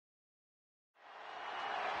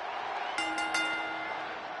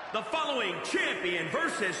The following champion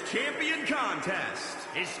versus champion contest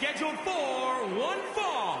is scheduled for one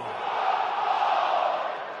fall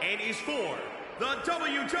and is for the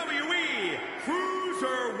WWE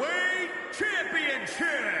Cruiserweight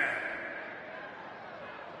Championship.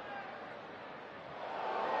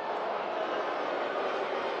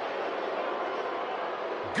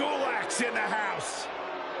 Gulak's in the house.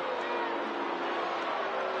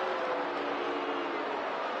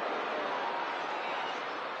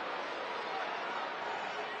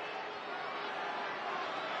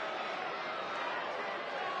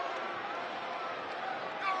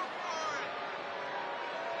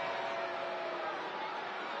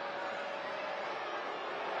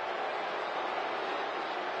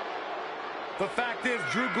 The fact is,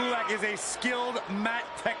 Drew Gulak is a skilled mat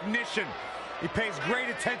technician. He pays great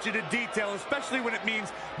attention to detail, especially when it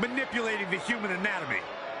means manipulating the human anatomy.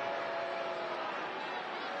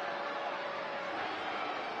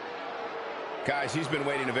 Guys, he's been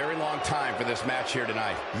waiting a very long time for this match here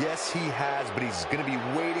tonight. Yes, he has, but he's going to be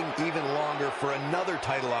waiting even longer for another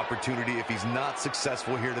title opportunity if he's not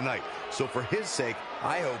successful here tonight. So for his sake,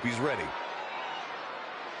 I hope he's ready.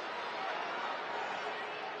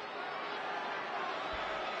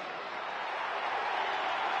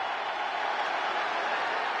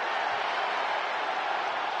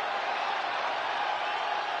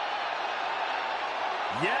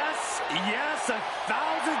 Yes, yes,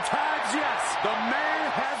 1,000 times yes. The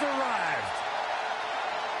man has arrived.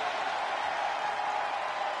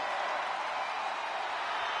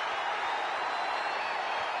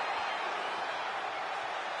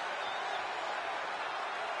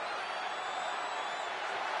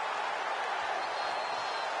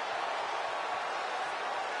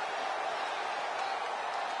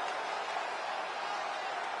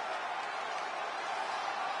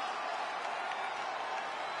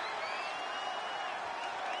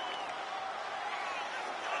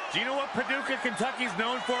 Do you know what Paducah, Kentucky's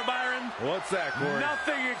known for, Byron? What's that, Corey?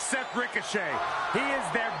 Nothing except Ricochet. He is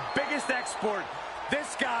their biggest export.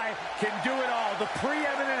 This guy can do it all. The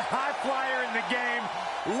preeminent high flyer in the game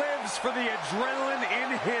lives for the adrenaline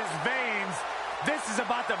in his veins. This is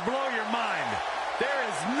about to blow your mind. There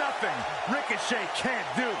is nothing Ricochet can't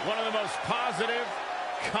do. One of the most positive,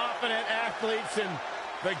 confident athletes in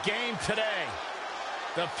the game today.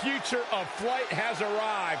 The future of flight has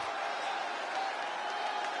arrived.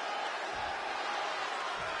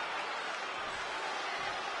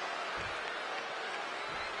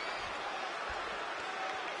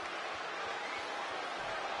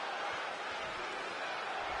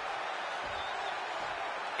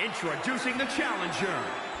 Introducing the challenger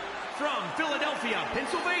from Philadelphia,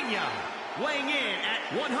 Pennsylvania, weighing in at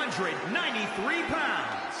 193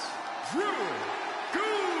 pounds, Drew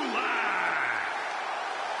Gulak.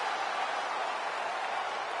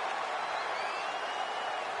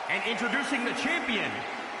 And introducing the champion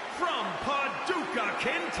from Paducah,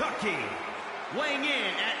 Kentucky, weighing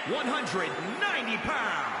in at 190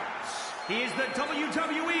 pounds. He is the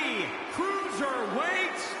WWE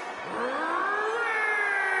Cruiserweight Ricochet!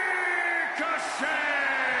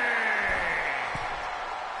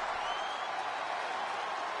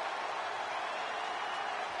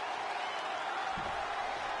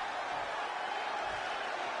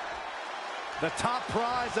 The top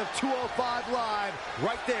prize of 205 Live,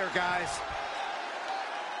 right there, guys.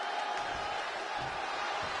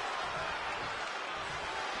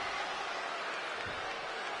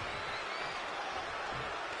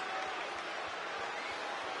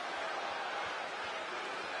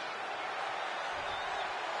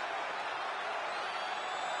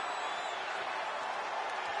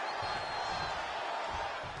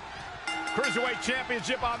 Cruiserweight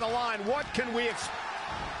Championship on the line. What can we expect?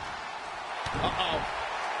 Uh-oh.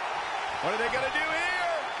 What are they going to do here?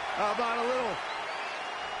 How about a little?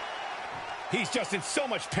 He's just in so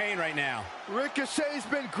much pain right now. Ricochet's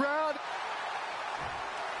been ground.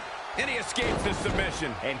 And he escapes the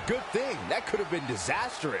submission. And good thing, that could have been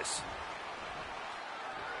disastrous.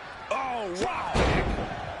 Oh, wow.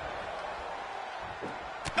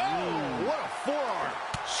 Oh, what a forearm.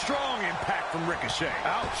 Strong impact from Ricochet.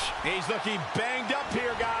 Ouch. He's looking banged up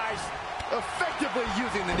here, guys. Effectively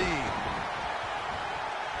using the knee.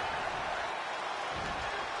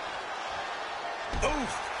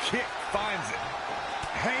 Oof, kick finds it.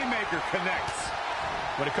 Haymaker connects.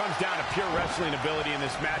 When it comes down to pure wrestling ability in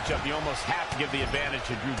this matchup, you almost have to give the advantage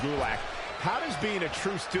to Drew Gulak. How does being a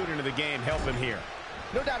true student of the game help him here?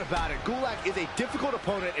 No doubt about it, Gulak is a difficult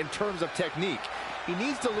opponent in terms of technique. He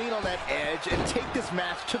needs to lean on that edge and take this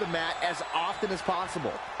match to the mat as often as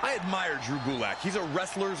possible. I admire Drew Gulak. He's a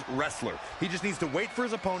wrestler's wrestler. He just needs to wait for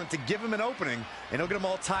his opponent to give him an opening, and he'll get him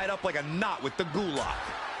all tied up like a knot with the Gulak.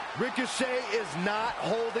 Ricochet is not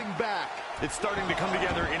holding back. It's starting to come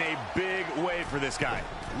together in a big way for this guy.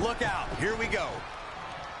 Look out. Here we go.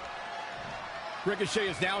 Ricochet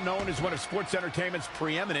is now known as one of sports entertainment's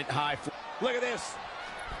preeminent high. Look at this.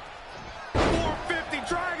 450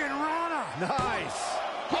 Dragon Rana. Nice.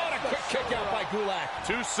 What a quick kick out by Gulak.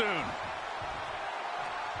 Too soon.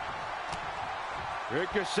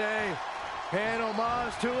 Ricochet, paying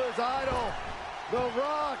homage to his idol, The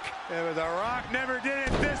Rock. Yeah, The Rock never did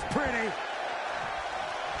it this pretty.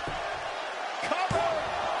 Cover.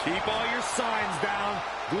 Keep all your signs down.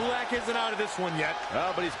 Gulak isn't out of this one yet.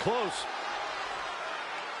 Oh, but he's close.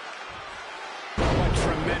 What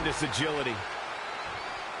tremendous agility.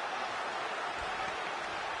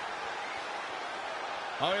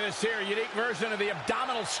 Oh, look at this here, unique version of the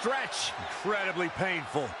abdominal stretch. Incredibly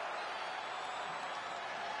painful.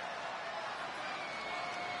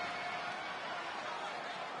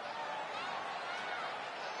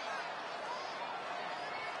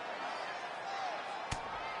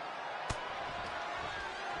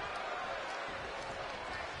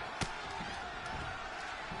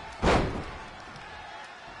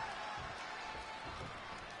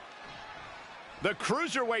 The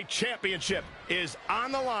Cruiserweight Championship is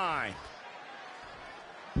on the line.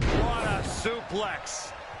 What a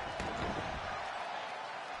suplex.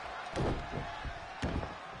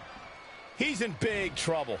 He's in big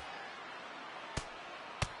trouble.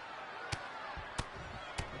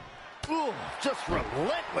 Ooh, just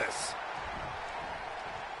relentless.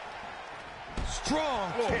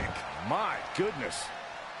 Strong kick. My goodness.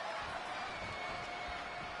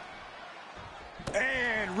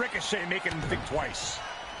 And Ricochet making him think twice.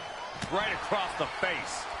 Right across the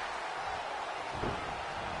face.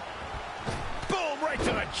 Boom, right to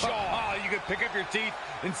the jaw. Oh, you could pick up your teeth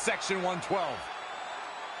in section 112.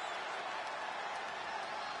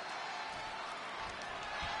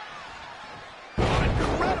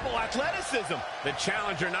 Incredible athleticism. The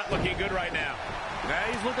challenger not looking good right now.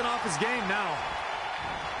 Yeah, he's looking off his game now.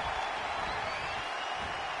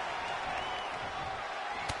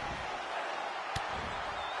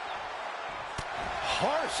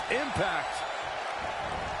 Harsh impact.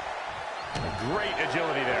 Great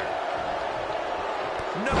agility there.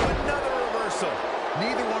 No, another reversal.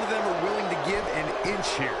 Neither one of them are willing to give an inch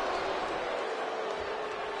here.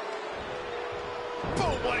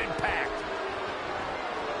 Boom, what impact.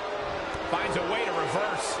 Finds a way to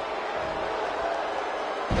reverse.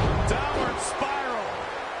 Downward spiral.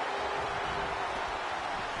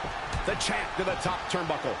 The champ to the top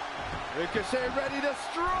turnbuckle. Ricochet ready to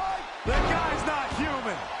strike. The guy's not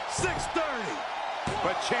human. 630.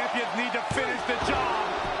 But champions need to finish the job.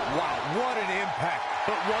 Wow, what an impact.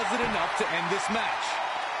 But was it enough to end this match?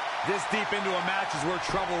 This deep into a match is where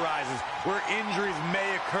trouble rises, where injuries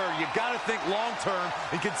may occur. You got to think long-term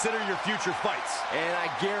and consider your future fights. And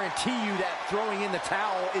I guarantee you that throwing in the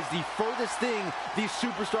towel is the furthest thing these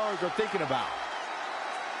superstars are thinking about.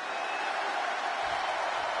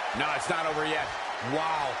 No, it's not over yet.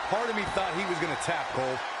 Wow, part of me thought he was going to tap, Cole.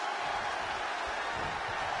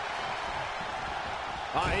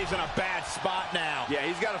 Oh, he's in a bad spot now. Yeah,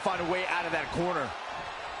 he's got to find a way out of that corner.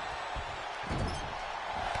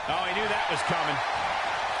 Oh, he knew that was coming.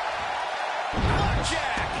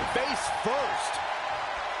 Jack, face first.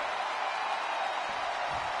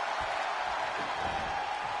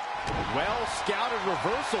 Well scouted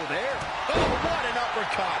reversal there. Oh, what an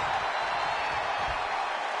uppercut.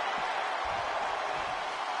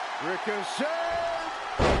 Ricochet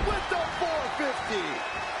with the 450.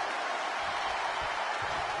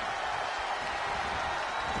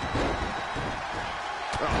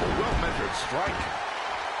 Oh, well-measured strike.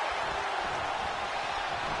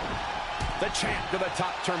 The champ to the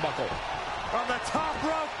top turnbuckle. On the top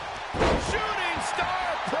rope. Shooting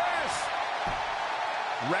star press.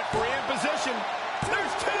 Referee in position.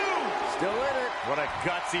 There's two. Still in it. What a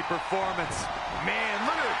gutsy performance. Man,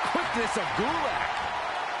 look at the quickness of Gulak.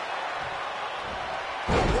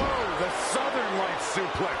 Whoa, the Southern Lights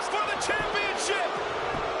suplex. For the championship.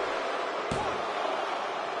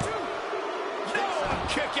 No,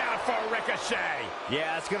 kick out for Ricochet.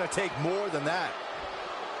 Yeah, it's going to take more than that.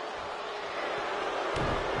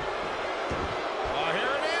 Oh,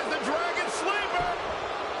 here it is, the Dragon Sleeper.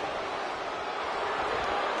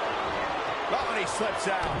 Oh, and he slips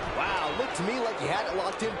out. Wow, looked to me like he had it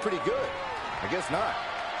locked in pretty good. I guess not.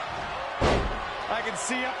 I can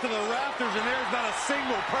see up to the rafters, and there's not a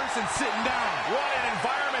single person sitting down. What an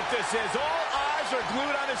environment this is. All eyes are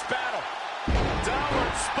glued on this battle.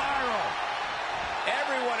 Downward spiral.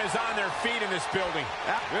 Everyone is on their feet in this building.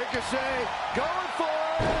 Ricochet going for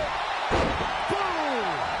it. Boom!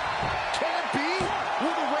 Can it be?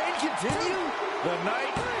 Will the reign continue? The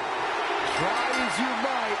night. Try as you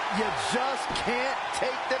might, you just can't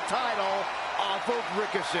take the title off of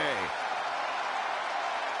Ricochet.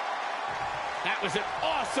 That was an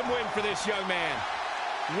awesome win for this young man.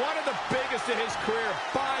 One of the biggest in his career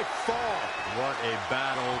by far. What a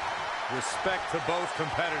battle. Respect to both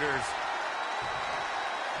competitors.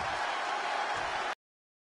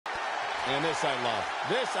 And this I love.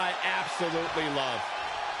 This I absolutely love.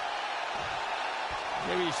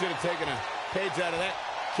 Maybe you should have taken a page out of that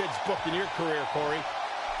kid's book in your career, Corey.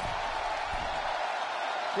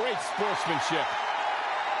 Great sportsmanship.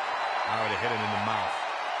 I would have hit him in the mouth.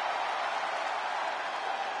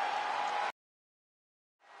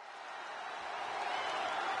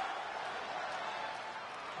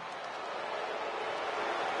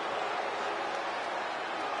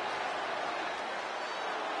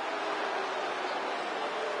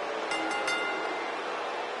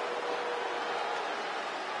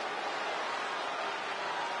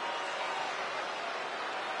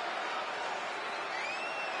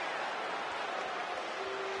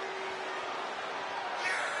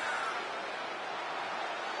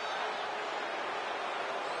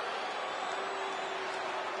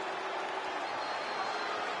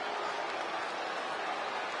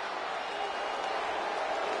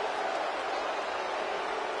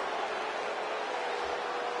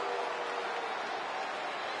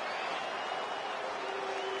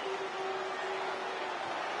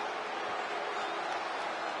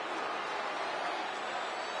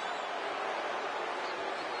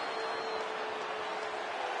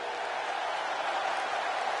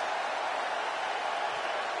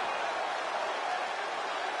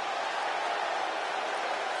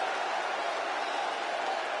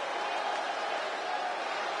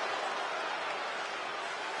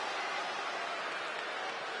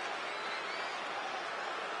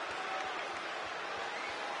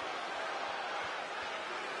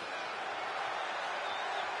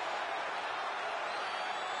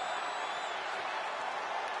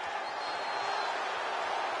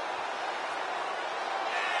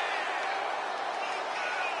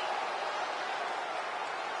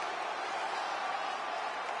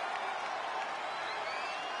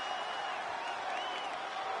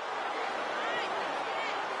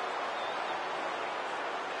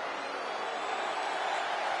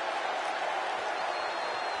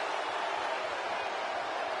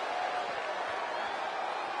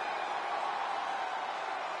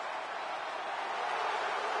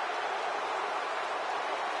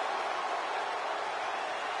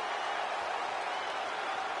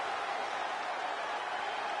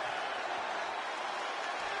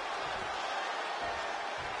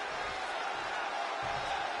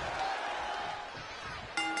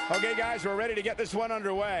 Okay, guys, we're ready to get this one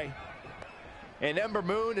underway. And Ember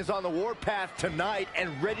Moon is on the warpath tonight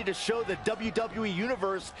and ready to show the WWE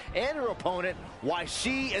Universe and her opponent why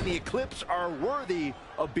she and the Eclipse are worthy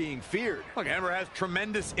of being feared. Look, Ember has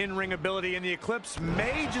tremendous in-ring ability, and the Eclipse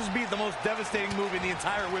may just be the most devastating move in the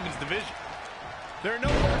entire women's division. There are no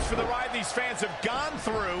words for the ride these fans have gone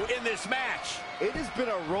through in this match. It has been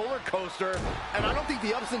a roller coaster, and I don't think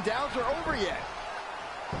the ups and downs are over yet.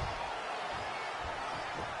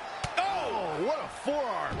 Oh, what a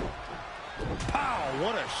forearm. Pow,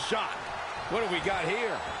 what a shot. What do we got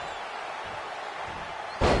here?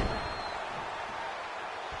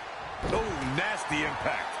 Oh, nasty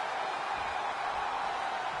impact.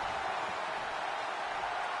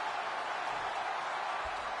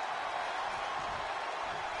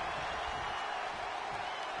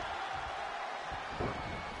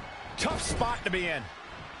 Tough spot to be in.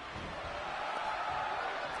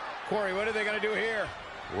 Corey, what are they going to do here?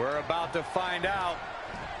 We're about to find out.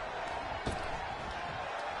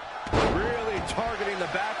 Really targeting the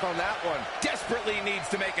back on that one. Desperately needs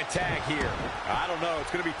to make a tag here. I don't know. It's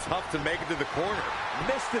going to be tough to make it to the corner.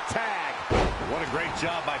 Missed the tag. What a great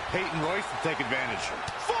job by Peyton Royce to take advantage.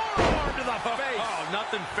 Forearm to the face. Oh,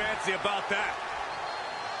 nothing fancy about that.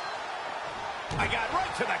 I got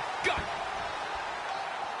right to the gut.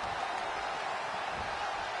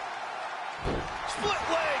 Split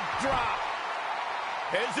leg drop.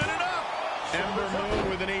 Is it enough? Ember Moon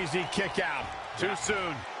with an easy kick out. Too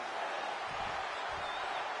soon.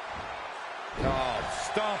 Oh,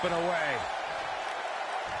 stomping away.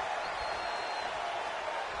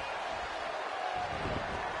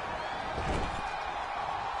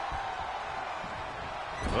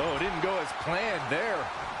 Oh, it didn't go as planned there.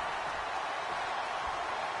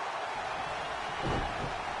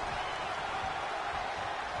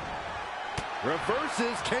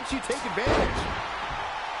 Reverses. Can she take advantage?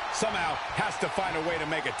 Somehow has to find a way to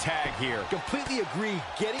make a tag here. Completely agree.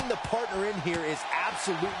 Getting the partner in here is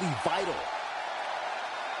absolutely vital.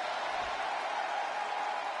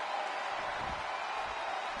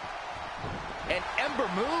 And Ember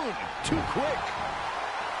Moon, too quick.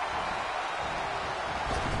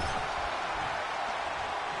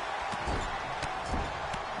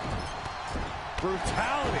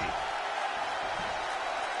 Brutality.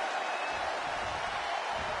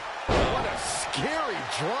 What a scary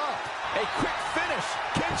drop. A quick finish.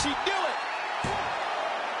 Can she do it?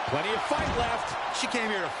 Plenty of fight left. She came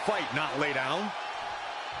here to fight, not lay down.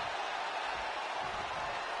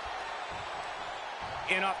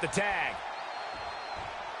 In off the tag.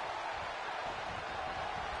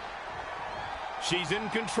 She's in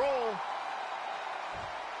control.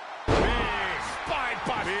 Big spine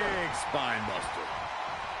buster. Big spine buster.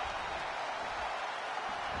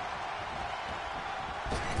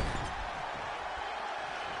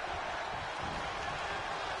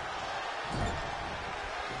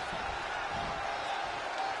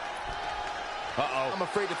 Uh-oh. I'm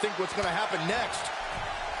afraid to think what's going to happen next.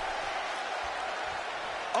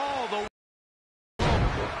 Oh, the...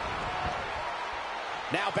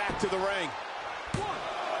 Now back to the ring.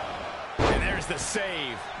 And there's the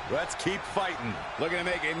save. Let's keep fighting. Looking to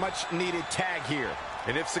make a much-needed tag here.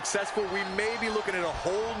 And if successful, we may be looking at a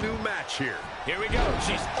whole new match here. Here we go.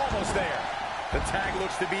 She's almost there. The tag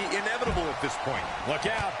looks to be inevitable at this point. Look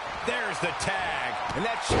out. There's the tag. And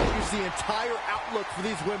that changes the entire outlook for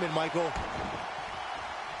these women, Michael.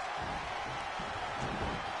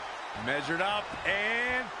 Measured up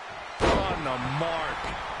and on the mark.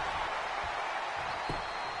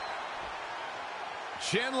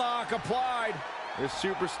 Chinlock applied. This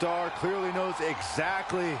superstar clearly knows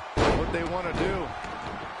exactly what they want to do.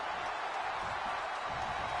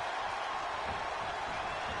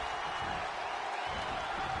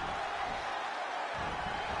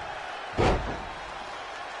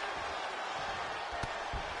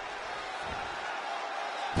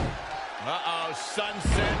 Uh-oh,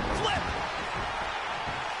 sunset flip.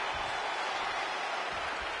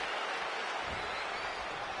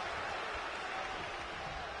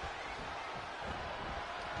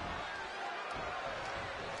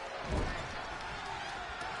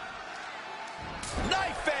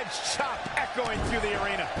 Knife edge chop echoing through the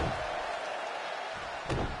arena.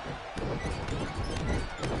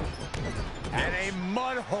 And a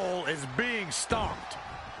mud hole is being stomped.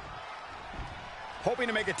 Hoping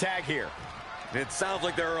to make a tag here. It sounds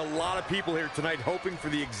like there are a lot of people here tonight hoping for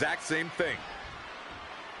the exact same thing.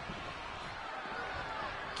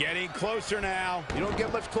 Getting closer now. You don't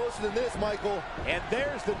get much closer than this, Michael. And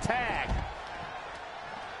there's the tag.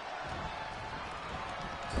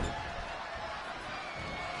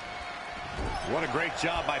 What a great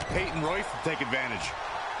job by Peyton Royce to take advantage.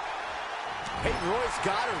 Peyton Royce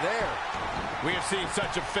got her there. We have seen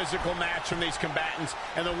such a physical match from these combatants,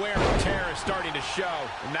 and the wear and tear is starting to show.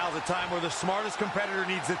 And now's the time where the smartest competitor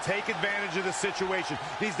needs to take advantage of the situation.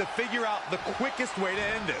 Needs to figure out the quickest way to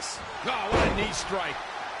end this. Oh, what a knee strike.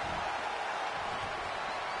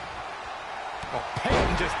 Oh,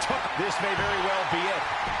 Peyton just took. This may very well be it.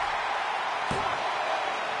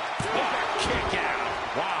 What a kick out.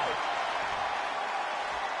 Wow.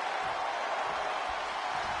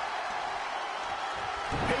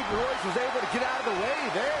 Peyton Royce was able to get out of the way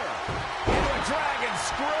there. Into a dragon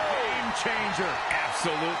screw. Game changer.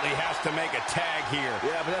 Absolutely has to make a tag here.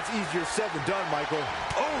 Yeah, but that's easier said than done, Michael.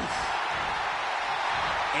 Oof.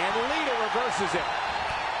 And Lita reverses it.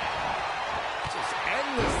 Just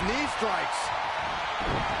endless knee strikes.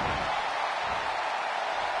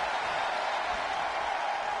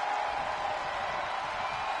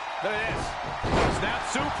 Look at this. Snap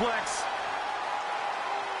suplex.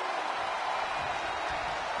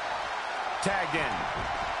 Tagged in.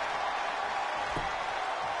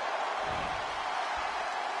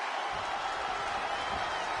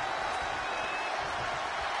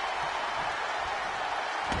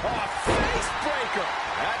 Oh, face breaker.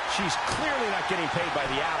 She's clearly not getting paid by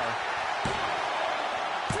the hour.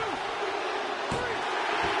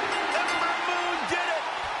 Ember Moon did it.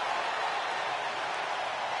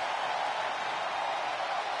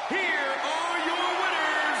 Here are your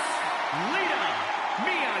winners, Lita,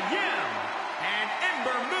 Mia Yim, and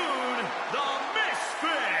Ember Moon, the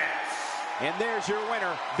Misfits. And there's your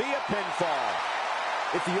winner via pinfall.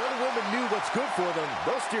 If the other women knew what's good for them,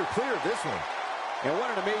 they'll steer clear of this one. And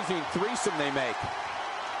what an amazing threesome they make.